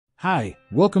Hi,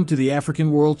 welcome to the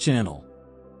African World Channel.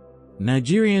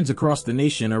 Nigerians across the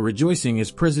nation are rejoicing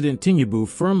as President Tinubu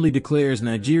firmly declares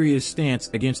Nigeria's stance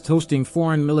against hosting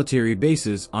foreign military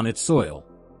bases on its soil.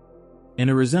 In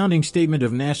a resounding statement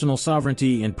of national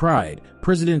sovereignty and pride,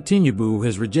 President Tinubu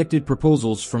has rejected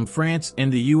proposals from France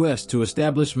and the US to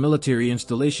establish military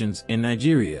installations in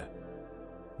Nigeria.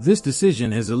 This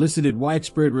decision has elicited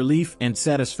widespread relief and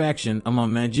satisfaction among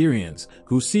Nigerians,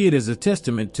 who see it as a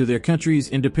testament to their country's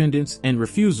independence and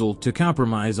refusal to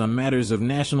compromise on matters of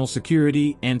national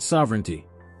security and sovereignty.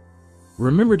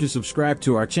 Remember to subscribe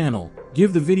to our channel,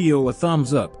 give the video a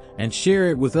thumbs up, and share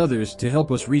it with others to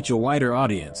help us reach a wider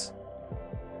audience.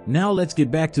 Now let's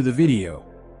get back to the video.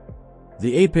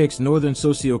 The Apex Northern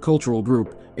Socio-Cultural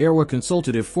Group, Arewa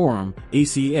Consultative Forum,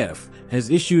 ACF,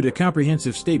 has issued a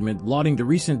comprehensive statement lauding the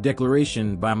recent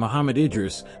declaration by Muhammad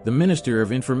Idris, the Minister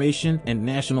of Information and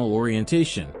National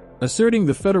Orientation, asserting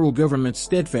the federal government's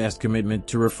steadfast commitment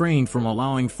to refrain from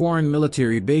allowing foreign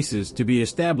military bases to be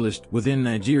established within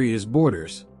Nigeria's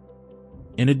borders.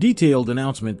 In a detailed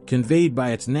announcement conveyed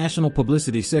by its National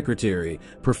Publicity Secretary,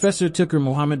 Professor Tukur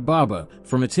Muhammad Baba,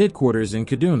 from its headquarters in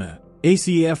Kaduna,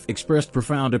 ACF expressed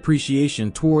profound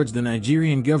appreciation towards the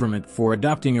Nigerian government for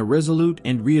adopting a resolute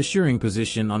and reassuring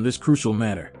position on this crucial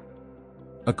matter.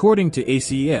 According to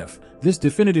ACF, this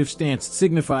definitive stance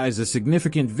signifies a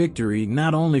significant victory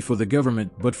not only for the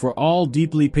government but for all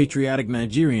deeply patriotic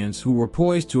Nigerians who were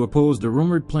poised to oppose the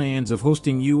rumored plans of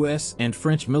hosting US and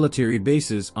French military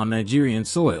bases on Nigerian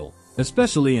soil,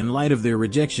 especially in light of their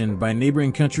rejection by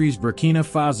neighboring countries Burkina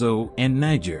Faso and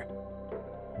Niger.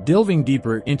 Delving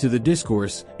deeper into the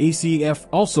discourse, ACF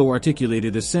also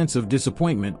articulated a sense of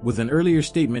disappointment with an earlier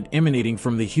statement emanating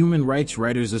from the Human Rights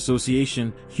Writers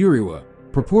Association, HURIWA,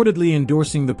 purportedly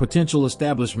endorsing the potential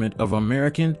establishment of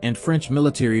American and French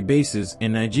military bases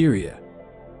in Nigeria.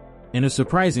 In a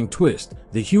surprising twist,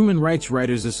 the Human Rights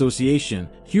Writers Association,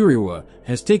 HURIWA,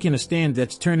 has taken a stand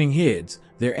that's turning heads.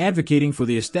 They're advocating for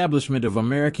the establishment of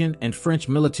American and French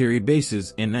military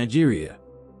bases in Nigeria.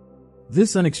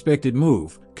 This unexpected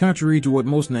move, contrary to what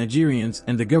most Nigerians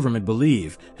and the government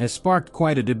believe, has sparked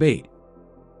quite a debate.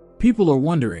 People are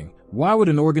wondering, why would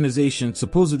an organization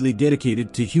supposedly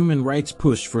dedicated to human rights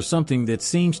push for something that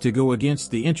seems to go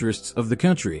against the interests of the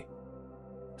country?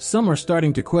 Some are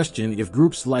starting to question if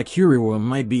groups like HURIWA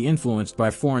might be influenced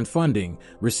by foreign funding,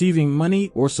 receiving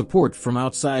money or support from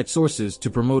outside sources to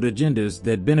promote agendas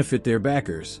that benefit their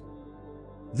backers.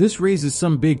 This raises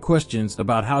some big questions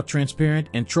about how transparent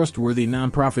and trustworthy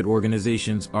nonprofit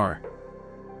organizations are.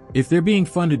 If they're being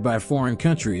funded by foreign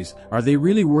countries, are they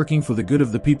really working for the good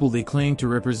of the people they claim to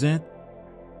represent?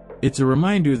 It's a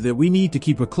reminder that we need to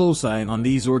keep a close eye on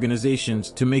these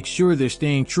organizations to make sure they're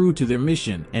staying true to their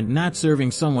mission and not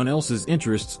serving someone else's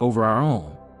interests over our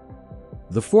own.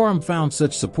 The forum found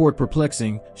such support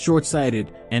perplexing,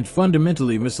 short-sighted, and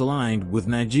fundamentally misaligned with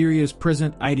Nigeria's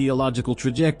present ideological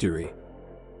trajectory.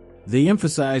 They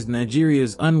emphasized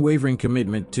Nigeria's unwavering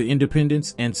commitment to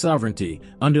independence and sovereignty,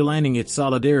 underlining its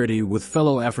solidarity with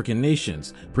fellow African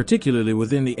nations, particularly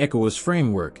within the ECOWAS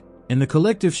framework, in the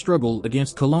collective struggle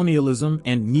against colonialism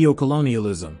and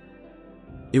neocolonialism.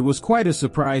 It was quite a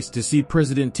surprise to see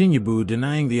President Tinubu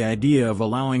denying the idea of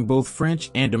allowing both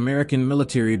French and American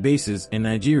military bases in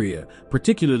Nigeria,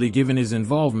 particularly given his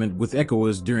involvement with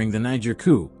ECOWAS during the Niger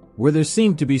coup, where there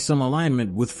seemed to be some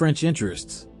alignment with French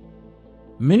interests.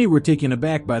 Many were taken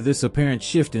aback by this apparent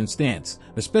shift in stance,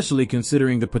 especially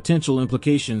considering the potential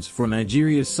implications for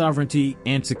Nigeria's sovereignty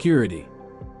and security.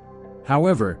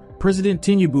 However, President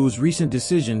Tinubu's recent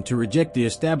decision to reject the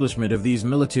establishment of these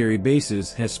military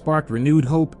bases has sparked renewed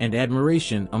hope and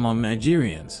admiration among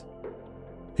Nigerians.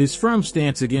 His firm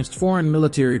stance against foreign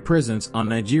military presence on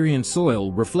Nigerian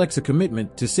soil reflects a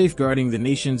commitment to safeguarding the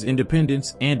nation's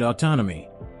independence and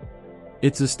autonomy.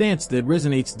 It's a stance that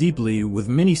resonates deeply with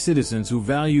many citizens who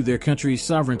value their country's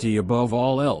sovereignty above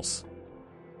all else.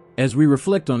 As we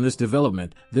reflect on this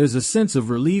development, there's a sense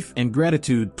of relief and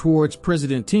gratitude towards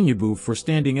President Tinubu for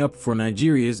standing up for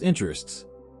Nigeria's interests.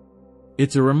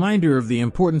 It's a reminder of the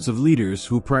importance of leaders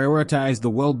who prioritize the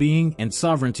well-being and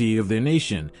sovereignty of their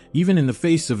nation, even in the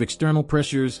face of external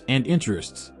pressures and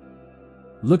interests.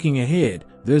 Looking ahead,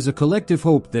 there's a collective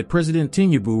hope that President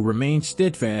Tinubu remains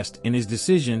steadfast in his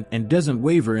decision and doesn't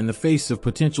waver in the face of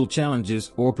potential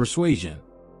challenges or persuasion.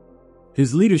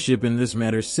 His leadership in this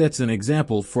matter sets an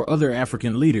example for other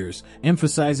African leaders,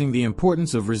 emphasizing the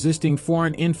importance of resisting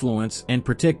foreign influence and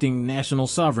protecting national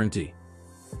sovereignty.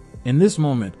 In this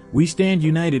moment, we stand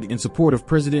united in support of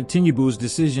President Tinubu's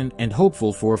decision and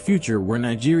hopeful for a future where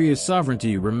Nigeria's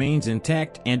sovereignty remains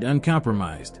intact and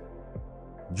uncompromised.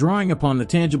 Drawing upon the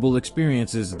tangible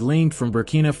experiences gleaned from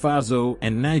Burkina Faso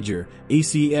and Niger,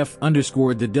 ACF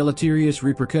underscored the deleterious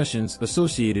repercussions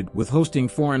associated with hosting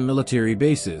foreign military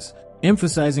bases,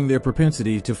 emphasizing their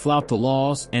propensity to flout the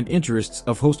laws and interests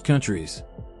of host countries.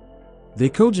 They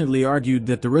cogently argued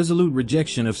that the resolute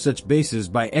rejection of such bases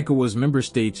by ECOWAS member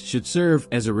states should serve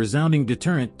as a resounding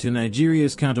deterrent to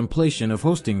Nigeria's contemplation of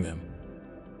hosting them.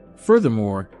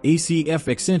 Furthermore, ACF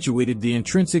accentuated the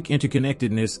intrinsic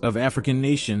interconnectedness of African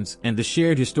nations and the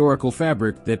shared historical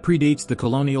fabric that predates the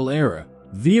colonial era,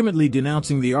 vehemently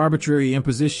denouncing the arbitrary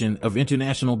imposition of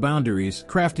international boundaries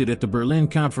crafted at the Berlin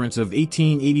Conference of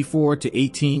 1884 to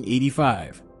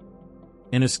 1885.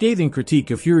 In a scathing critique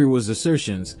of Huriwa's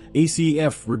assertions,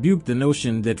 ACF rebuked the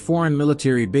notion that foreign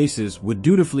military bases would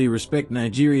dutifully respect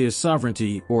Nigeria's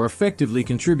sovereignty or effectively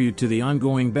contribute to the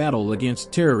ongoing battle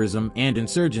against terrorism and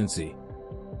insurgency.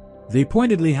 They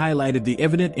pointedly highlighted the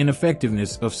evident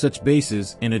ineffectiveness of such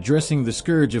bases in addressing the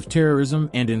scourge of terrorism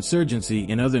and insurgency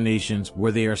in other nations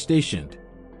where they are stationed.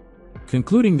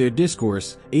 Concluding their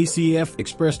discourse, ACF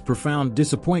expressed profound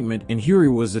disappointment in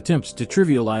Huriwa's attempts to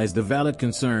trivialize the valid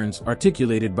concerns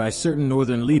articulated by certain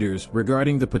northern leaders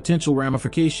regarding the potential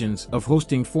ramifications of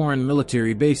hosting foreign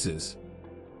military bases.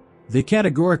 They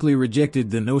categorically rejected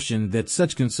the notion that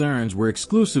such concerns were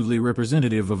exclusively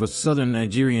representative of a southern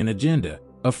Nigerian agenda,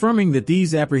 affirming that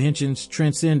these apprehensions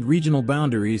transcend regional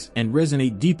boundaries and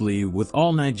resonate deeply with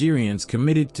all Nigerians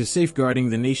committed to safeguarding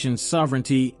the nation's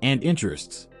sovereignty and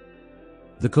interests.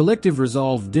 The collective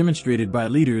resolve demonstrated by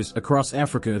leaders across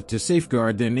Africa to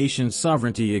safeguard their nation's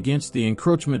sovereignty against the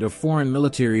encroachment of foreign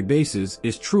military bases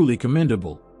is truly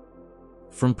commendable.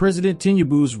 From President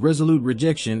Tinubu's resolute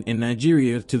rejection in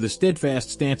Nigeria to the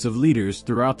steadfast stance of leaders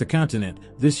throughout the continent,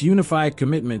 this unified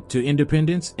commitment to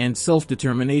independence and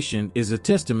self-determination is a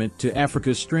testament to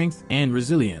Africa's strength and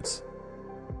resilience.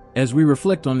 As we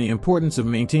reflect on the importance of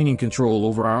maintaining control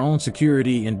over our own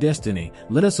security and destiny,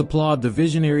 let us applaud the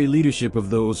visionary leadership of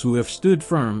those who have stood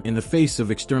firm in the face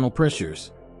of external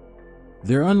pressures.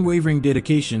 Their unwavering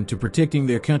dedication to protecting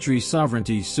their country's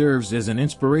sovereignty serves as an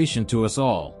inspiration to us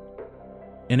all.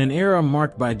 In an era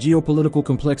marked by geopolitical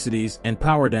complexities and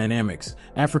power dynamics,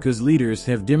 Africa's leaders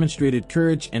have demonstrated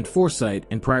courage and foresight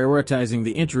in prioritizing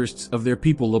the interests of their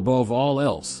people above all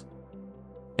else.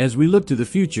 As we look to the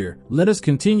future, let us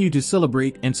continue to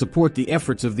celebrate and support the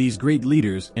efforts of these great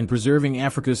leaders in preserving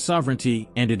Africa's sovereignty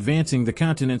and advancing the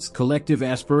continent's collective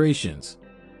aspirations.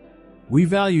 We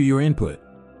value your input.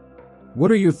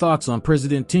 What are your thoughts on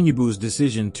President Tinubu's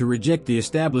decision to reject the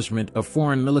establishment of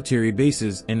foreign military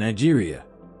bases in Nigeria?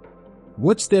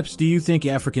 What steps do you think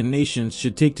African nations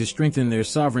should take to strengthen their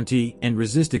sovereignty and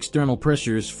resist external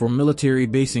pressures for military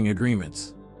basing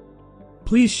agreements?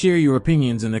 Please share your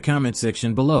opinions in the comment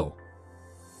section below.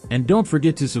 And don't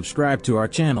forget to subscribe to our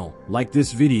channel, like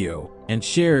this video, and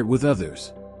share it with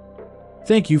others.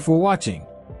 Thank you for watching.